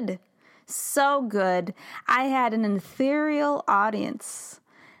good. So good. I had an ethereal audience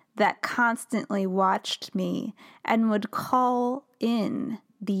that constantly watched me and would call in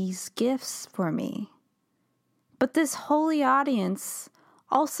these gifts for me. But this holy audience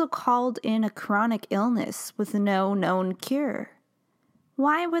also called in a chronic illness with no known cure.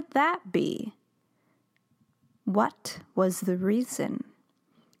 Why would that be? What was the reason?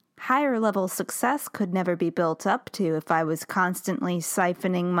 Higher level success could never be built up to if I was constantly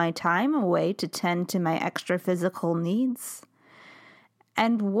siphoning my time away to tend to my extra physical needs.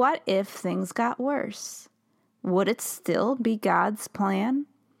 And what if things got worse? Would it still be God's plan?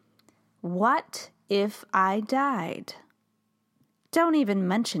 What if I died? Don't even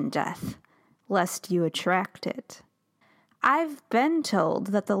mention death, lest you attract it. I've been told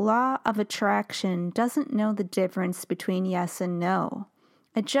that the law of attraction doesn't know the difference between yes and no.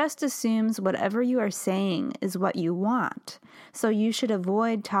 It just assumes whatever you are saying is what you want, so you should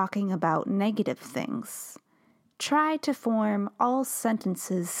avoid talking about negative things. Try to form all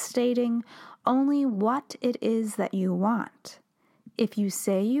sentences stating only what it is that you want. If you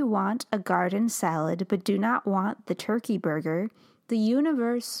say you want a garden salad but do not want the turkey burger, the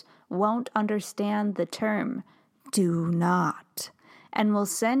universe won't understand the term "do not" and will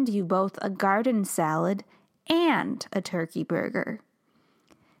send you both a garden salad and a turkey burger.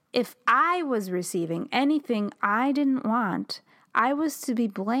 If I was receiving anything I didn't want, I was to be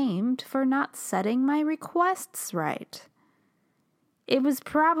blamed for not setting my requests right. It was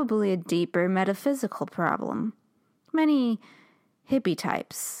probably a deeper metaphysical problem. Many hippie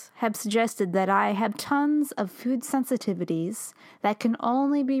types have suggested that I have tons of food sensitivities that can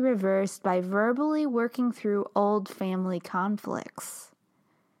only be reversed by verbally working through old family conflicts.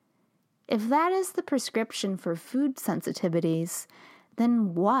 If that is the prescription for food sensitivities,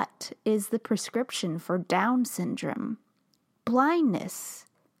 then what is the prescription for Down syndrome, blindness,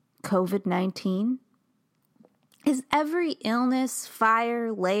 COVID-19? Is every illness,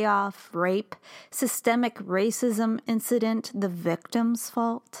 fire, layoff, rape, systemic racism incident the victim's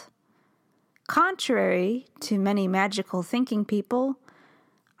fault? Contrary to many magical thinking people,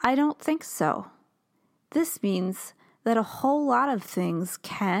 I don't think so. This means that a whole lot of things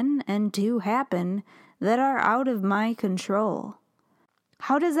can and do happen that are out of my control.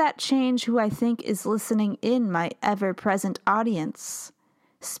 How does that change who I think is listening in my ever-present audience?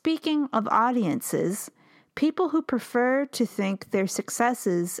 Speaking of audiences, people who prefer to think their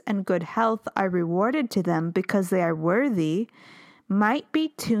successes and good health are rewarded to them because they are worthy might be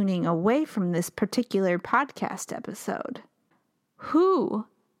tuning away from this particular podcast episode. Who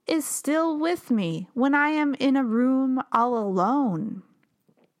is still with me when I am in a room all alone?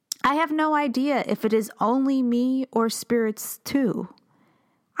 I have no idea if it is only me or spirits too.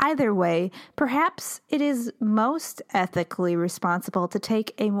 Either way, perhaps it is most ethically responsible to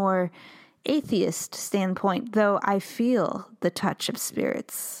take a more atheist standpoint, though I feel the touch of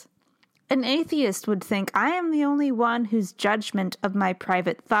spirits. An atheist would think I am the only one whose judgment of my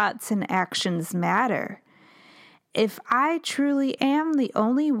private thoughts and actions matter. If I truly am the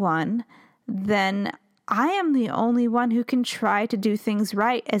only one, then I am the only one who can try to do things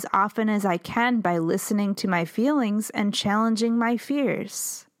right as often as I can by listening to my feelings and challenging my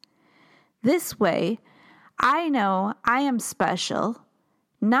fears. This way, I know I am special,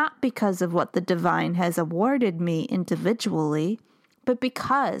 not because of what the divine has awarded me individually, but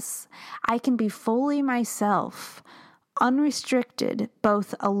because I can be fully myself, unrestricted,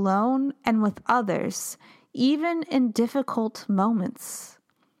 both alone and with others, even in difficult moments.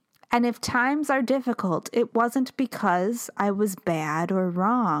 And if times are difficult, it wasn't because I was bad or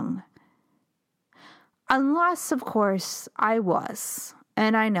wrong. Unless, of course, I was,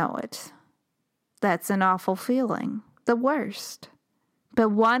 and I know it. That's an awful feeling, the worst, but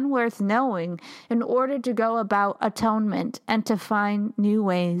one worth knowing in order to go about atonement and to find new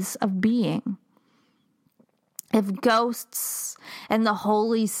ways of being. If ghosts and the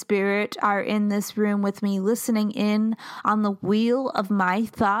Holy Spirit are in this room with me, listening in on the wheel of my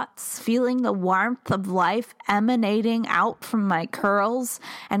thoughts, feeling the warmth of life emanating out from my curls,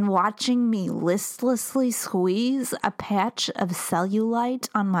 and watching me listlessly squeeze a patch of cellulite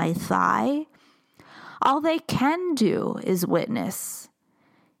on my thigh, all they can do is witness.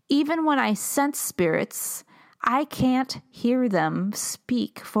 Even when I sense spirits, I can't hear them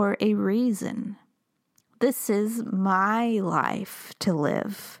speak for a reason. This is my life to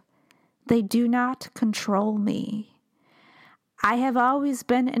live. They do not control me. I have always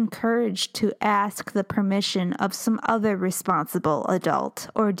been encouraged to ask the permission of some other responsible adult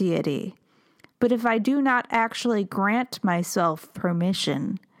or deity. But if I do not actually grant myself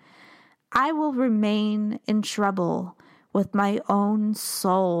permission, I will remain in trouble with my own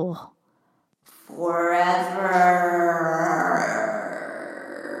soul forever.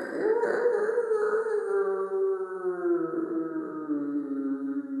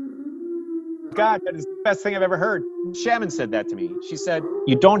 God, that is the best thing I've ever heard. Shaman said that to me. She said,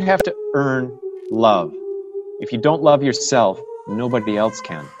 you don't have to earn love. If you don't love yourself, nobody else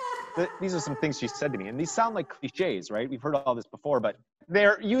can. These are some things she said to me, and these sound like cliches, right? We've heard all this before, but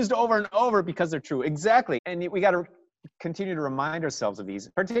they're used over and over because they're true. Exactly. And we got to continue to remind ourselves of these,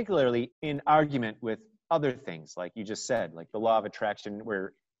 particularly in argument with other things, like you just said, like the law of attraction,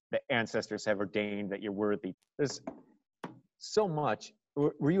 where the ancestors have ordained that you're worthy. There's so much.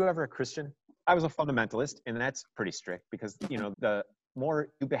 Were you ever a Christian? I was a fundamentalist, and that's pretty strict because, the more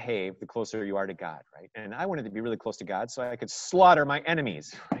you behave, the closer you are to God, right? And I wanted to be really close to God so I could slaughter my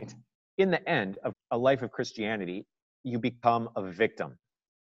enemies, right? In the end of a life of Christianity, you become a victim.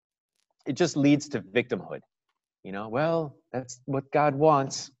 It just leads to victimhood. Well, that's what God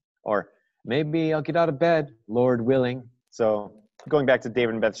wants. Or maybe I'll get out of bed, Lord willing. So going back to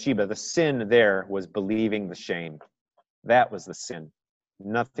David and Bathsheba, the sin there was believing the shame. That was the sin.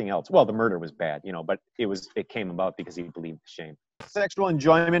 Nothing else. Well, the murder was bad, but it came about because he believed the shame. Sexual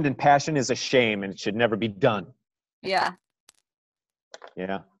enjoyment and passion is a shame, and it should never be done. Yeah.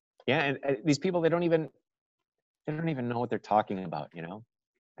 Yeah. Yeah, and these people, they don't even know what they're talking about,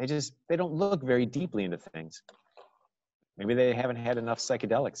 They don't look very deeply into things. Maybe they haven't had enough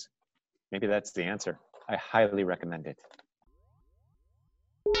psychedelics. Maybe that's the answer. I highly recommend it.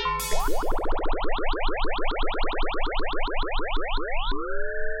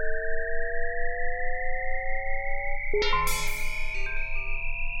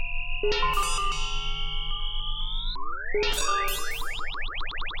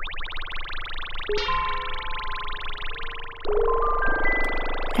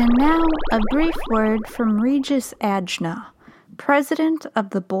 And now a brief word from Regis Ajna, President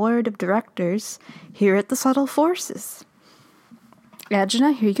of the Board of Directors here at the Subtle Forces.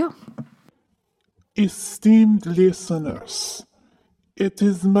 Ajna, here you go. Esteemed listeners, it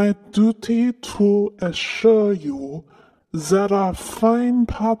is my duty to assure you that our fine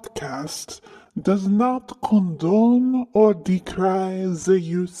podcast does not condone or decry the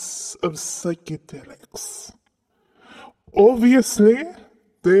use of psychedelics. Obviously,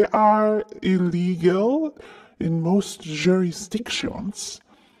 they are illegal in most jurisdictions,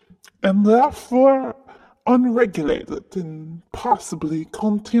 and therefore unregulated and possibly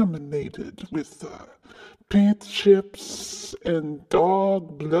contaminated with paint chips and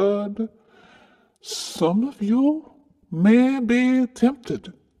dog blood. Some of you may be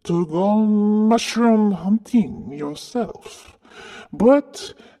tempted to go mushroom hunting yourself,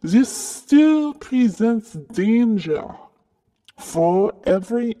 but this still presents danger. For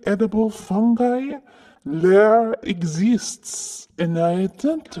every edible fungi, there exists an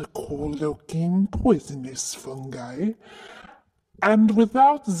identical-looking poisonous fungi And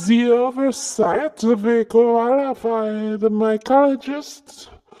without the oversight of a qualified mycologist,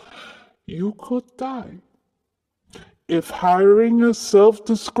 you could die. If hiring a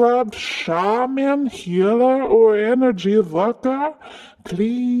self-described shaman, healer, or energy worker,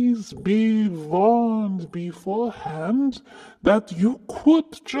 please be warned beforehand that you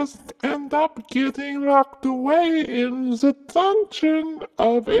could just end up getting locked away in the dungeon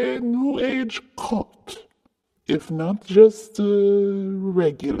of a New Age cult, if not just a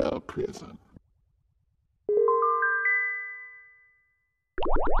regular prison.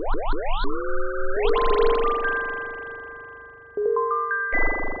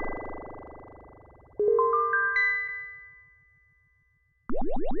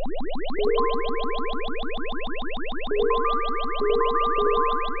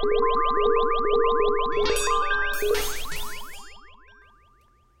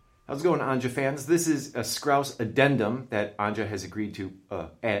 How's it going, Anja fans? This is a Skrauss addendum that Anja has agreed to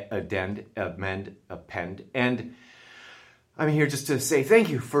append, and I'm here just to say thank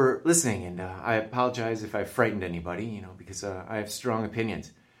you for listening, and I apologize if I frightened anybody, because I have strong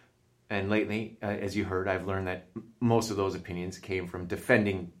opinions. And lately, as you heard, I've learned that most of those opinions came from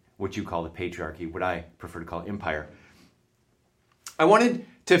defending what you call the patriarchy, what I prefer to call empire. I wanted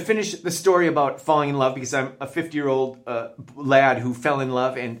to finish the story about falling in love because I'm a 50-year-old lad who fell in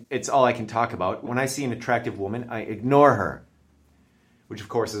love, and it's all I can talk about. When I see an attractive woman, I ignore her, which of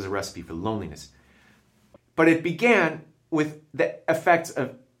course is a recipe for loneliness. But it began with the effects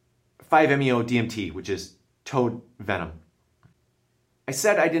of 5-MeO-DMT, which is toad venom. I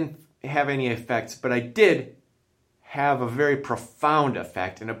said I didn't have any effects, but I did have a very profound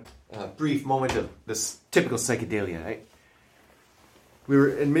effect in a brief moment of this typical psychedelia. We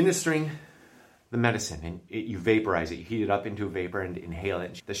were administering the medicine, and you vaporize it. You heat it up into a vapor and inhale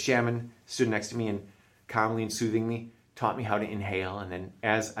it. The shaman stood next to me and calmly and soothingly taught me how to inhale. And then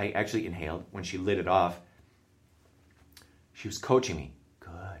as I actually inhaled, when she lit it off, she was coaching me.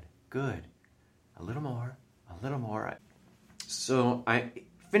 Good. A little more. So I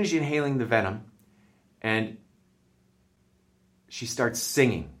finished inhaling the venom, and she starts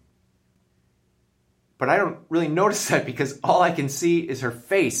singing. But I don't really notice that because all I can see is her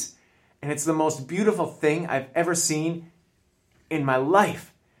face. And it's the most beautiful thing I've ever seen in my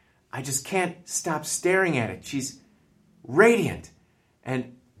life. I just can't stop staring at it. She's radiant.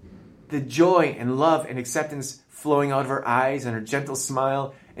 And the joy and love and acceptance flowing out of her eyes and her gentle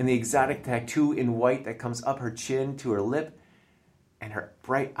smile and the exotic tattoo in white that comes up her chin to her lip and her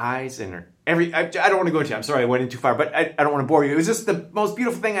bright eyes and her I don't want to go into it. I'm sorry I went in too far, but I don't want to bore you. It was just the most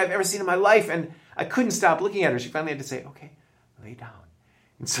beautiful thing I've ever seen in my life, and I couldn't stop looking at her. She finally had to say, okay, lay down.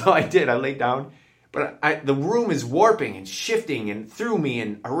 And so I did. I laid down. But the room is warping and shifting and through me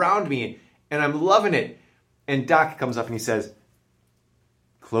and around me, and I'm loving it. And Doc comes up and he says,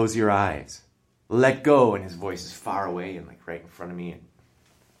 close your eyes. Let go. And his voice is far away and like right in front of me. And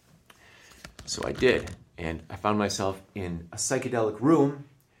so I did. And I found myself in a psychedelic room.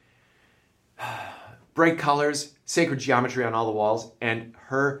 Bright colors, sacred geometry on all the walls, and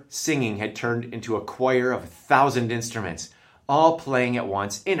her singing had turned into a choir of 1,000 instruments, all playing at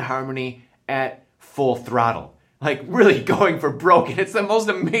once in harmony at full throttle. Like really going for broke. And it's the most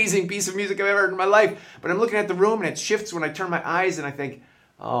amazing piece of music I've ever heard in my life. But I'm looking at the room and it shifts when I turn my eyes and I think,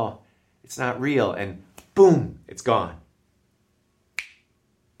 oh, it's not real. And boom, it's gone.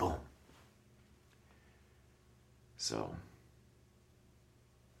 Boom. So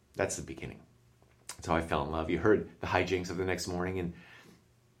that's the beginning. That's how I fell in love. You heard the hijinks of the next morning. And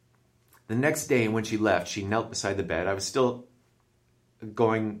the next day when she left, she knelt beside the bed. I was still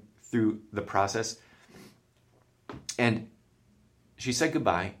going through the process. And she said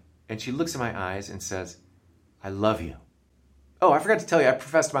goodbye. And she looks in my eyes and says, I love you. Oh, I forgot to tell you, I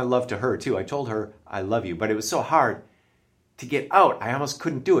professed my love to her too. I told her I love you. But it was so hard to get out. I almost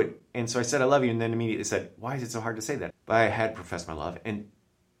couldn't do it. And so I said I love you. And then immediately said, why is it so hard to say that? But I had professed my love. And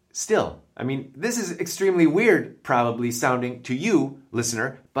still, I mean, this is extremely weird, probably sounding to you,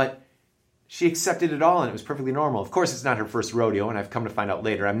 listener, but she accepted it all and it was perfectly normal. Of course, it's not her first rodeo, and I've come to find out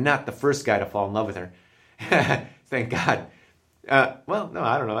later, I'm not the first guy to fall in love with her. Thank God. Well, no,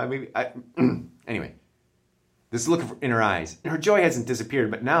 I don't know. Anyway, this look in her eyes, her joy hasn't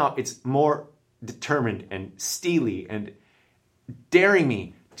disappeared, but now it's more determined and steely and daring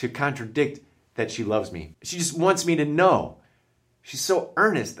me to contradict that she loves me. She just wants me to know. She's so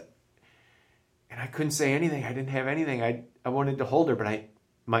earnest. And I couldn't say anything. I didn't have anything. I wanted to hold her, but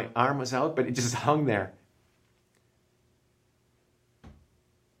my arm was out, but it just hung there.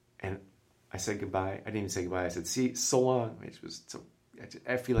 And I said goodbye. I didn't even say goodbye. I said, see, so long. It was so,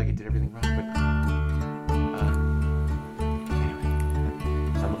 I feel like I did everything wrong, but anyway.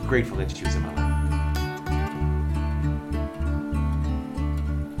 grateful that she was in my life.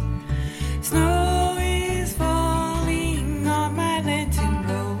 Snow is falling on my lantern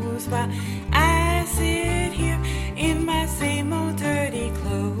rose while I sit here in my same old dirty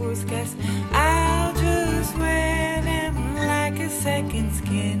clothes. Guess I'll just wear them like a second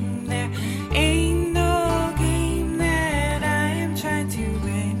skin. There ain't no game that I am trying to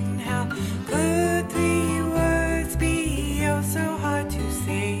win. How could 3 words be oh so hard to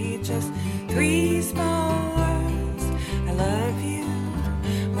say? Just 3 small words. I love you.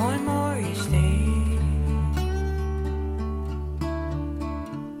 One more each day.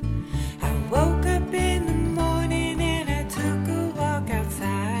 I woke up in the morning and I took a walk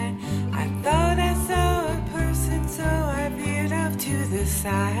outside. I thought I saw a person, so I veered off to the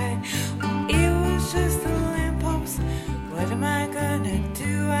side. It was just a lamppost. What am I gonna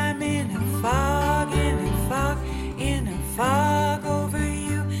do? I'm in a fog, in a fog, in a fog over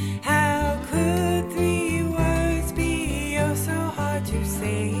you. How could 3 words be oh so hard to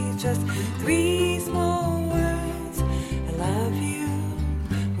say? Just 3 small words. I love you.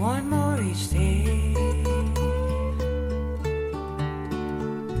 One more each day.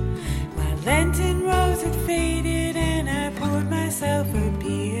 My Lenten rose had faded and I poured myself a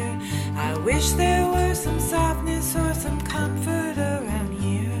beer. I wish there were some softness or some comfort around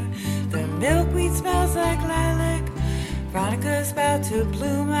here. The milkweed smells like lilac. Veronica's about to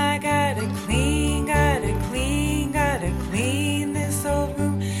bloom. I gotta clean, gotta clean, gotta clean this old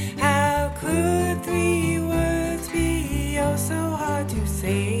room. How could 3 words be oh so hard to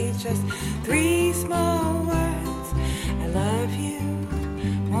say? Just 3 small words. I love you.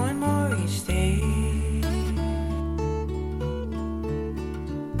 One more each day.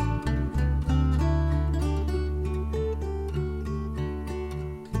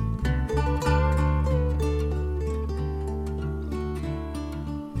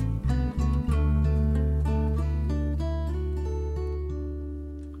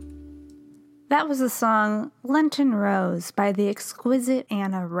 That was the song Lenten Rose by the exquisite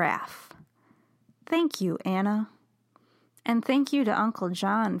Anna Raff. Thank you, Anna. And thank you to Uncle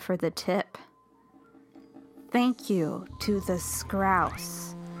John for the tip. Thank you to the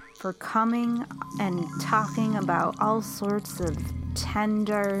Skrauss for coming and talking about all sorts of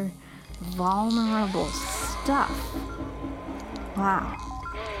tender, vulnerable stuff. Wow.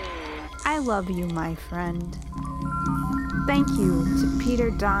 I love you, my friend. Thank you to Peter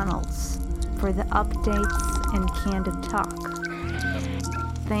Donalds for the updates and candid talk.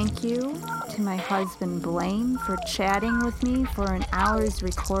 Thank you to my husband Blaine for chatting with me for an hour's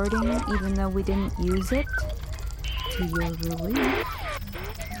recording, even though we didn't use it, to your relief.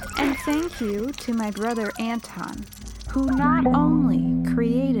 And thank you to my brother Anton, who not only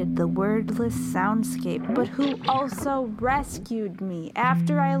created the wordless soundscape, but who also rescued me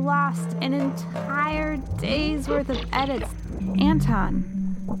after I lost an entire day's worth of edits. Anton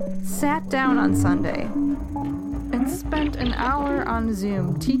sat down on Sunday and spent an hour on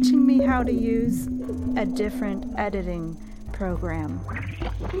Zoom teaching me how to use a different editing program.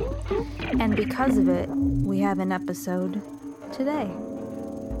 And because of it, we have an episode today.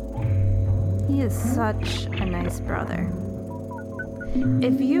 He is such a nice brother.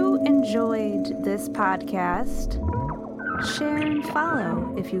 If you enjoyed this podcast, share and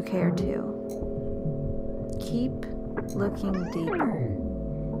follow if you care to. Keep looking deeper.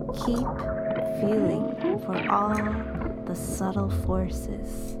 Keep feeling for all the subtle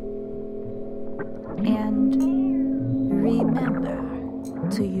forces. And remember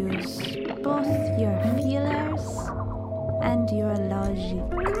to use both your feelers and your logic.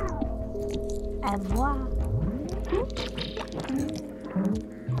 Au revoir.